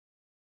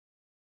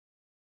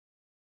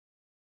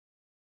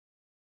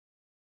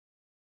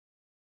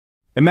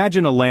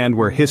Imagine a land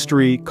where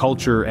history,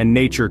 culture, and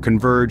nature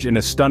converge in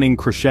a stunning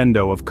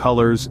crescendo of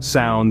colors,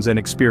 sounds, and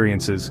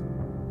experiences.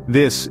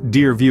 This,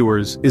 dear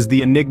viewers, is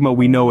the enigma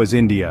we know as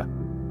India.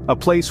 A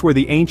place where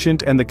the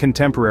ancient and the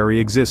contemporary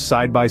exist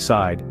side by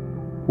side.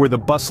 Where the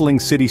bustling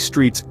city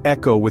streets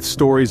echo with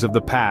stories of the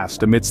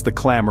past amidst the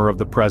clamor of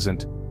the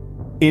present.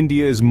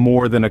 India is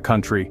more than a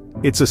country,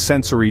 it's a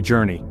sensory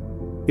journey.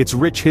 Its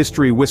rich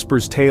history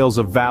whispers tales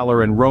of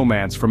valor and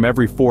romance from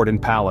every fort and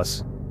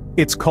palace.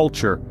 Its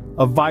culture,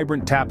 a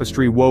vibrant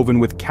tapestry woven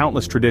with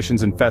countless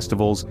traditions and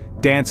festivals,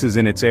 dances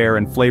in its air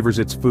and flavors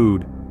its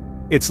food.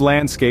 Its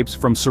landscapes,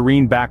 from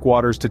serene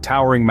backwaters to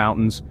towering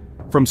mountains,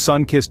 from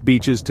sun-kissed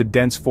beaches to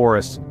dense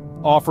forests,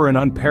 offer an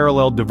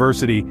unparalleled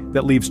diversity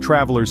that leaves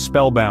travelers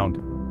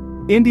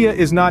spellbound. India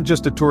is not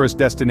just a tourist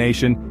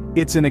destination,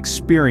 it's an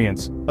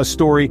experience, a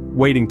story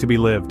waiting to be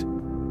lived.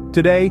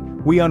 Today,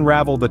 we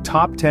unravel the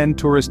top 10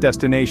 tourist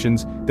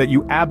destinations that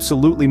you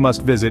absolutely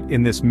must visit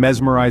in this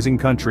mesmerizing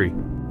country.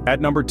 At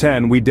number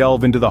 10, we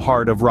delve into the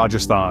heart of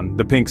Rajasthan,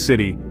 the Pink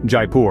City,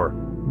 Jaipur.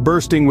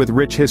 Bursting with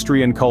rich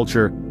history and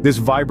culture, this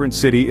vibrant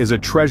city is a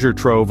treasure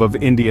trove of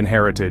Indian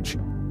heritage.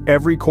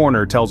 Every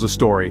corner tells a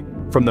story,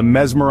 from the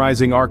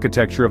mesmerizing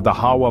architecture of the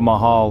Hawa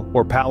Mahal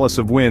or Palace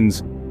of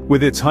Winds,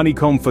 with its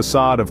honeycomb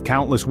facade of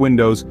countless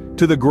windows,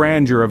 to the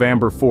grandeur of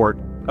Amber Fort,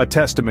 a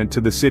testament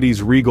to the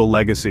city's regal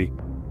legacy.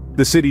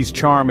 The city's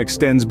charm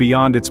extends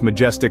beyond its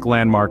majestic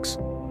landmarks.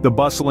 The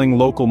bustling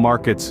local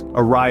markets,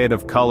 a riot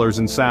of colors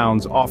and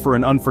sounds, offer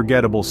an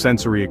unforgettable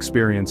sensory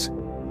experience.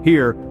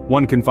 Here,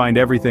 one can find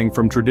everything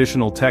from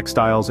traditional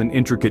textiles and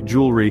intricate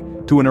jewelry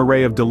to an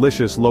array of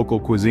delicious local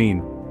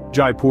cuisine.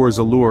 Jaipur's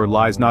allure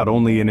lies not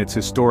only in its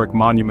historic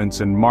monuments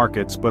and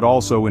markets but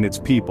also in its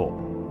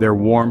people. Their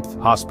warmth,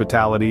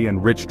 hospitality,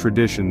 and rich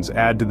traditions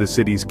add to the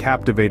city's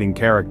captivating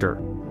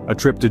character. A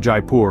trip to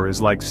Jaipur is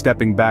like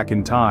stepping back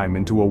in time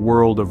into a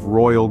world of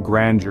royal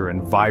grandeur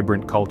and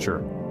vibrant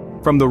culture.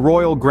 From the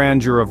royal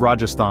grandeur of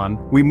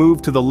Rajasthan, we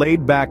move to the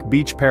laid-back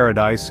beach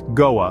paradise,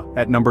 Goa,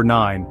 at number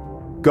 9.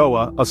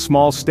 Goa, a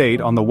small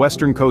state on the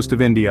western coast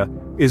of India,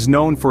 is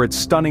known for its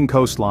stunning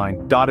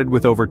coastline, dotted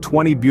with over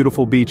 20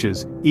 beautiful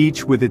beaches,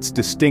 each with its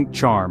distinct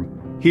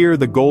charm. Here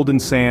the golden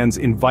sands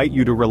invite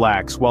you to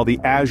relax while the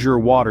azure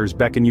waters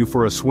beckon you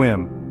for a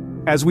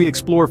swim. As we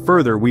explore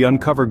further, we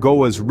uncover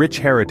Goa's rich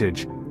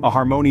heritage, a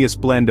harmonious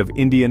blend of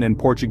Indian and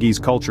Portuguese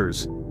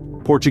cultures.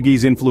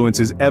 Portuguese influence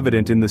is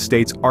evident in the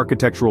state's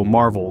architectural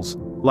marvels,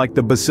 like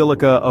the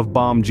Basilica of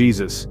Bom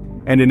Jesus,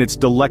 and in its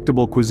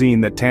delectable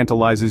cuisine that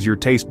tantalizes your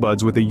taste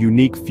buds with a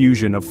unique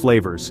fusion of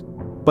flavors.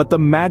 But the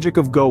magic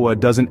of Goa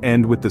doesn't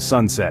end with the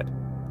sunset.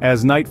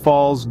 As night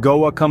falls,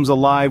 Goa comes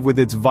alive with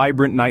its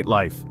vibrant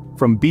nightlife.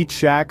 From beach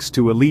shacks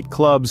to elite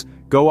clubs,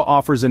 Goa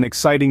offers an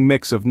exciting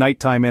mix of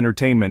nighttime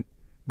entertainment.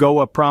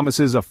 Goa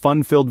promises a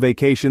fun-filled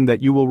vacation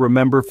that you will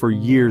remember for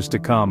years to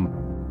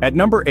come. At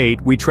number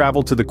 8, we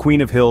travel to the Queen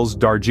of Hills,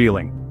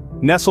 Darjeeling.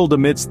 Nestled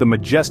amidst the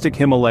majestic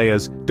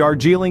Himalayas,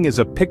 Darjeeling is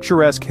a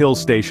picturesque hill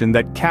station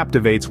that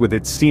captivates with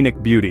its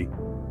scenic beauty.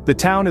 The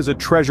town is a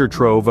treasure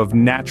trove of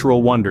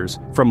natural wonders,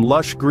 from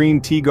lush green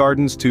tea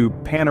gardens to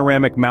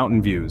panoramic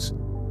mountain views.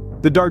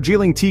 The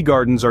Darjeeling tea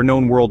gardens are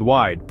known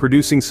worldwide,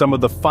 producing some of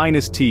the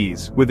finest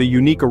teas, with a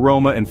unique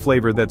aroma and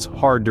flavor that's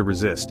hard to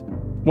resist.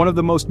 One of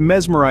the most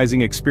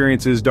mesmerizing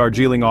experiences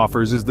Darjeeling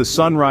offers is the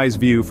sunrise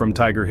view from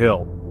Tiger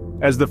Hill.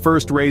 As the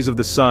first rays of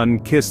the sun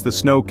kiss the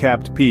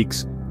snow-capped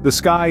peaks, the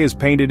sky is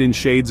painted in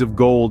shades of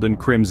gold and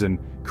crimson,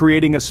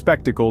 creating a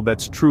spectacle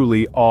that's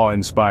truly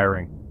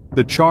awe-inspiring.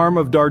 The charm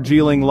of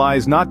Darjeeling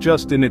lies not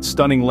just in its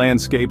stunning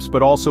landscapes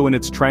but also in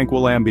its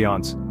tranquil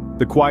ambiance.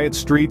 The quiet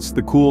streets,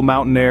 the cool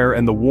mountain air,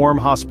 and the warm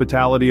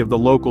hospitality of the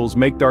locals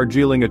make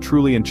Darjeeling a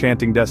truly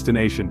enchanting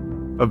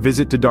destination. A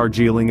visit to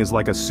Darjeeling is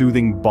like a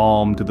soothing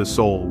balm to the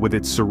soul, with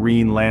its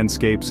serene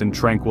landscapes and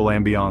tranquil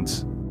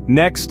ambiance.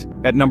 Next,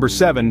 at number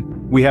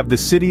 7, we have the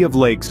City of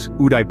Lakes,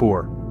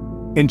 Udaipur.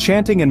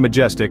 Enchanting and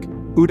majestic,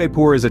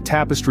 Udaipur is a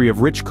tapestry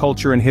of rich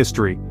culture and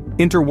history,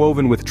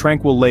 interwoven with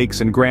tranquil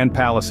lakes and grand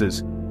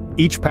palaces.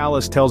 Each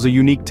palace tells a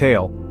unique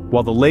tale,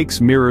 while the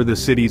lakes mirror the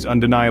city's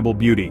undeniable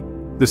beauty.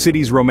 The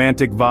city's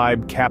romantic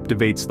vibe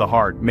captivates the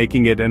heart,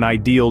 making it an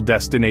ideal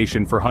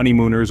destination for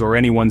honeymooners or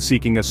anyone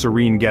seeking a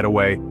serene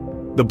getaway.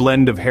 The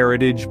blend of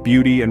heritage,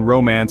 beauty, and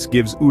romance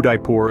gives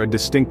Udaipur a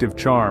distinctive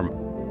charm.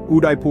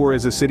 Udaipur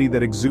is a city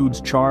that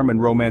exudes charm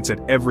and romance at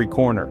every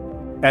corner.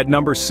 At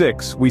number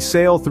 6, we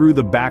sail through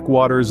the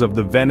backwaters of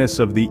the Venice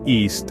of the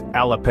East,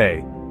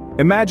 Alapay.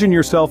 Imagine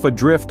yourself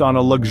adrift on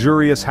a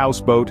luxurious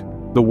houseboat,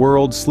 the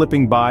world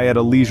slipping by at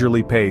a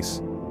leisurely pace.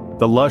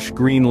 The lush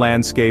green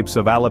landscapes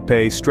of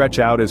Alapay stretch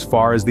out as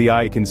far as the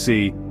eye can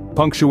see,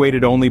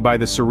 punctuated only by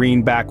the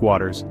serene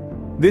backwaters.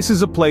 This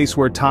is a place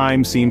where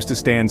time seems to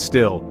stand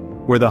still,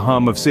 where the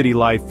hum of city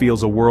life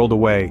feels a world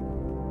away.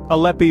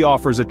 Aleppo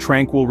offers a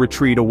tranquil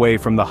retreat away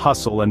from the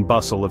hustle and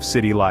bustle of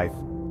city life.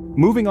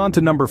 Moving on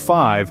to number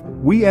 5,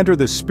 we enter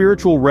the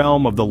spiritual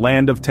realm of the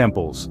land of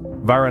temples,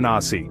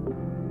 Varanasi.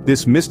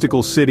 This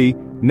mystical city,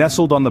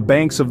 nestled on the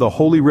banks of the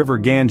holy river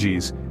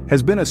Ganges,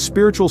 has been a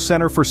spiritual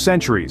center for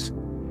centuries.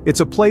 It's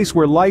a place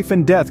where life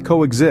and death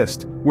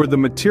coexist, where the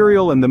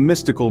material and the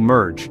mystical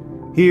merge.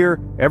 Here,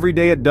 every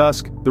day at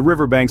dusk, the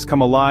riverbanks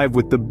come alive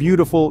with the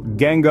beautiful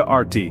Ganga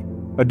Aarti,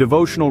 a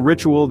devotional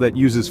ritual that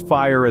uses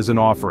fire as an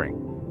offering.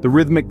 The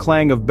rhythmic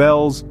clang of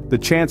bells, the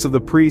chants of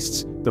the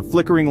priests, the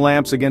flickering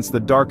lamps against the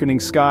darkening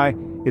sky,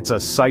 it's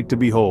a sight to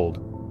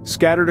behold.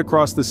 Scattered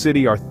across the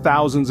city are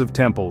thousands of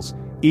temples,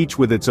 each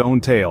with its own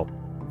tale.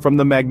 From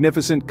the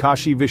magnificent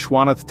Kashi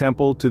Vishwanath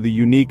temple to the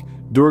unique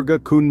Durga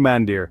Kund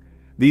Mandir,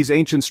 these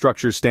ancient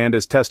structures stand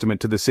as testament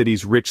to the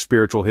city's rich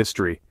spiritual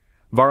history.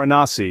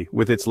 Varanasi,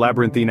 with its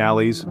labyrinthine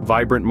alleys,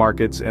 vibrant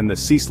markets, and the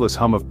ceaseless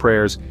hum of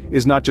prayers,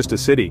 is not just a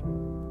city.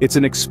 It's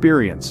an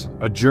experience,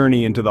 a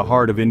journey into the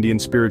heart of Indian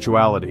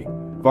spirituality.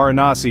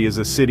 Varanasi is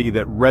a city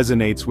that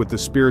resonates with the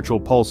spiritual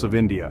pulse of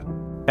India.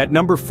 At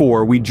number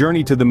 4, we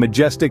journey to the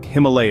majestic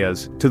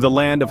Himalayas, to the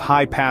land of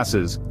high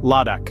passes,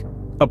 Ladakh.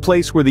 A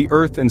place where the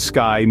earth and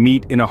sky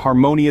meet in a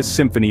harmonious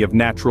symphony of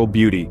natural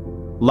beauty.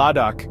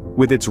 Ladakh,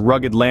 with its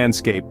rugged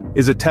landscape,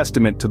 is a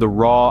testament to the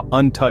raw,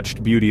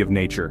 untouched beauty of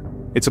nature.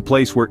 It's a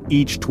place where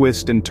each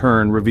twist and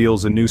turn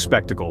reveals a new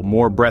spectacle,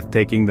 more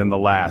breathtaking than the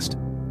last.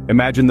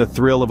 Imagine the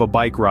thrill of a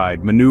bike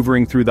ride,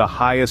 maneuvering through the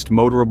highest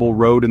motorable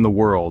road in the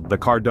world, the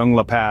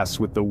Khardungla Pass,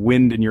 with the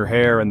wind in your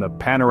hair and the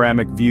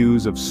panoramic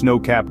views of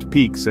snow-capped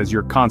peaks as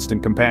your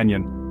constant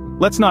companion.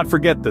 Let's not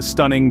forget the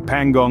stunning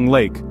Pangong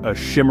Lake, a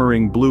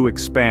shimmering blue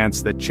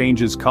expanse that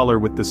changes color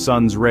with the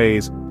sun's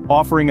rays,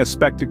 offering a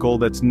spectacle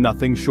that's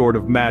nothing short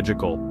of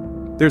magical.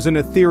 There's an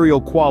ethereal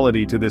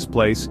quality to this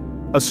place,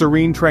 a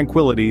serene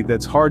tranquility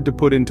that's hard to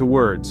put into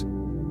words.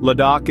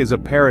 Ladakh is a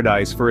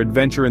paradise for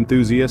adventure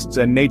enthusiasts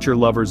and nature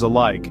lovers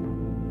alike.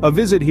 A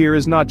visit here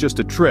is not just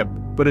a trip,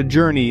 but a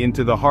journey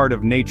into the heart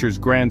of nature's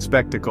grand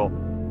spectacle.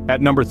 At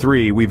number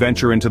 3, we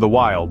venture into the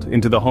wild,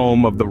 into the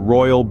home of the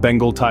Royal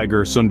Bengal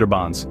Tiger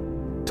Sundarbans.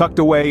 Tucked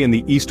away in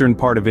the eastern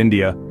part of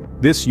India,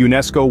 this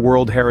UNESCO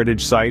World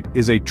Heritage Site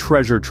is a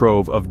treasure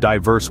trove of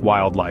diverse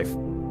wildlife.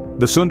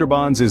 The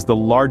Sundarbans is the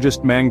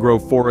largest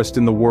mangrove forest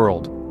in the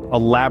world, a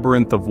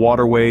labyrinth of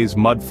waterways,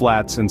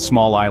 mudflats, and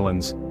small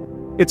islands.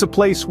 It's a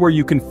place where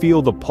you can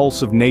feel the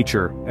pulse of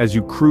nature as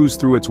you cruise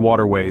through its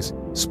waterways,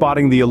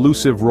 spotting the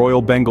elusive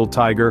Royal Bengal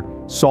tiger,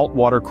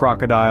 saltwater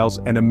crocodiles,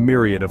 and a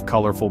myriad of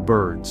colorful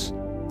birds.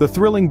 The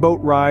thrilling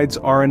boat rides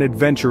are an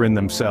adventure in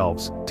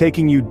themselves,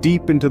 taking you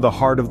deep into the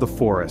heart of the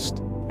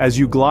forest. As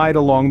you glide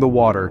along the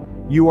water,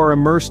 you are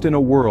immersed in a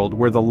world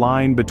where the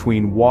line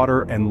between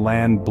water and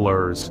land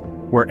blurs,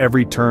 where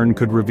every turn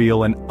could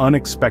reveal an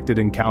unexpected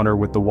encounter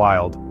with the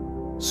wild.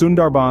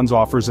 Sundarbans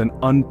offers an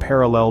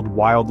unparalleled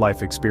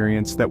wildlife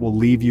experience that will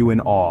leave you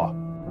in awe.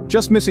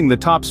 Just missing the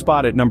top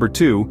spot at number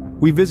 2,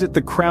 we visit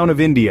the crown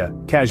of India,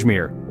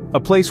 Kashmir, a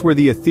place where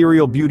the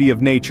ethereal beauty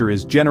of nature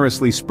is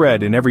generously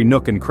spread in every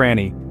nook and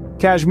cranny.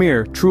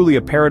 Kashmir, truly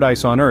a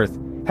paradise on earth,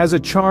 has a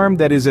charm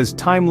that is as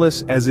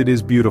timeless as it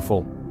is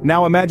beautiful.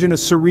 Now imagine a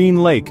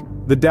serene lake,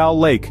 the Dal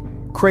Lake,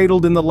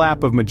 cradled in the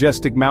lap of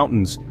majestic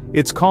mountains,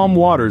 its calm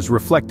waters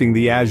reflecting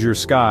the azure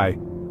sky.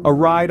 A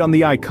ride on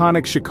the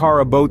iconic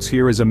Shikara boats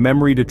here is a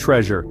memory to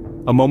treasure,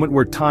 a moment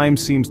where time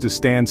seems to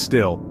stand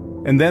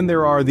still. And then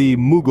there are the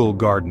Mughal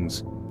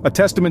Gardens, a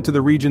testament to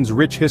the region's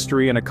rich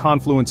history and a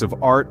confluence of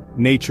art,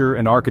 nature,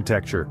 and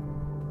architecture.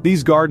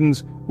 These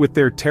gardens, with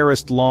their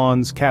terraced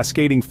lawns,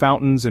 cascading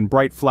fountains, and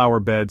bright flower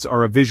beds,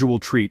 are a visual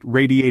treat,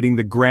 radiating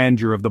the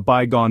grandeur of the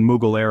bygone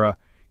Mughal era.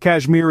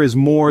 Kashmir is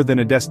more than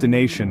a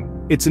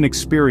destination, it's an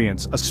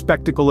experience, a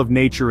spectacle of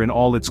nature in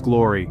all its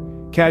glory.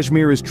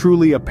 Kashmir is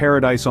truly a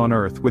paradise on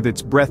earth, with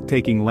its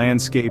breathtaking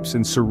landscapes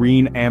and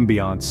serene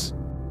ambience.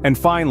 And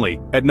finally,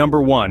 at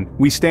number 1,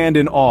 we stand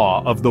in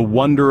awe of the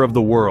wonder of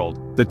the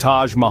world, the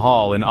Taj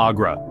Mahal in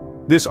Agra.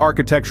 This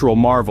architectural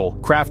marvel,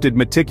 crafted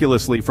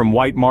meticulously from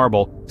white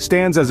marble,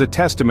 stands as a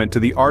testament to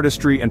the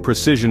artistry and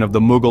precision of the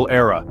Mughal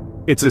era.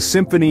 It's a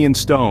symphony in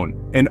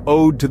stone, an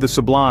ode to the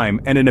sublime,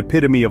 and an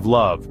epitome of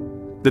love.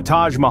 The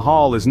Taj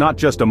Mahal is not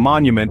just a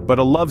monument but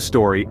a love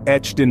story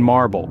etched in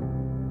marble.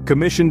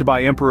 Commissioned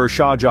by Emperor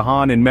Shah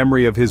Jahan in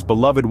memory of his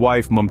beloved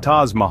wife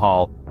Mumtaz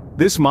Mahal,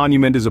 this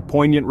monument is a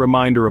poignant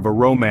reminder of a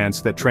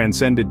romance that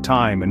transcended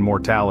time and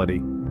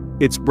mortality.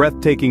 Its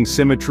breathtaking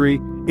symmetry,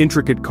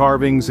 intricate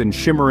carvings, and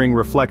shimmering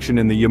reflection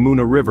in the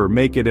Yamuna River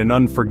make it an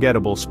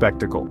unforgettable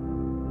spectacle.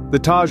 The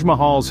Taj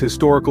Mahal's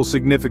historical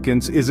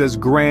significance is as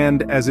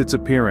grand as its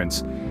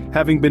appearance,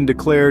 having been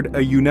declared a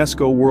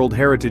UNESCO World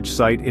Heritage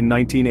Site in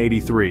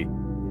 1983.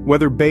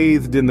 Whether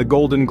bathed in the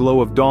golden glow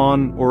of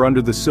dawn or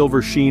under the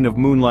silver sheen of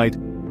moonlight,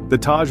 the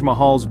Taj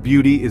Mahal's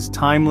beauty is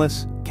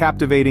timeless,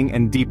 captivating,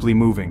 and deeply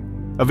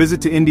moving. A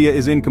visit to India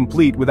is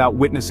incomplete without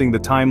witnessing the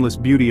timeless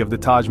beauty of the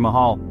Taj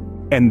Mahal.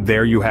 And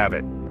there you have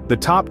it. The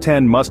top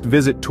 10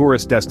 must-visit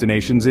tourist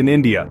destinations in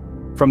India.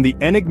 From the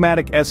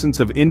enigmatic essence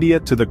of India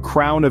to the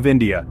crown of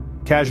India,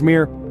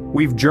 Kashmir,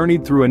 we've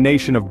journeyed through a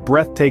nation of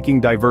breathtaking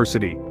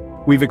diversity.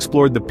 We've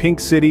explored the Pink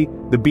City,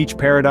 the Beach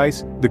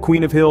Paradise, the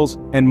Queen of Hills,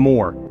 and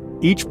more,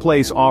 each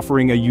place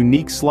offering a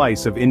unique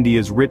slice of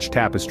India's rich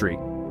tapestry.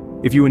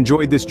 If you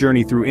enjoyed this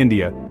journey through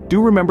India,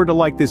 do remember to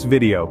like this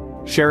video,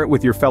 share it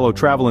with your fellow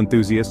travel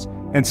enthusiasts,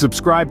 and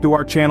subscribe to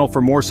our channel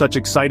for more such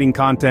exciting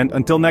content.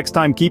 Until next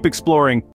time, keep exploring.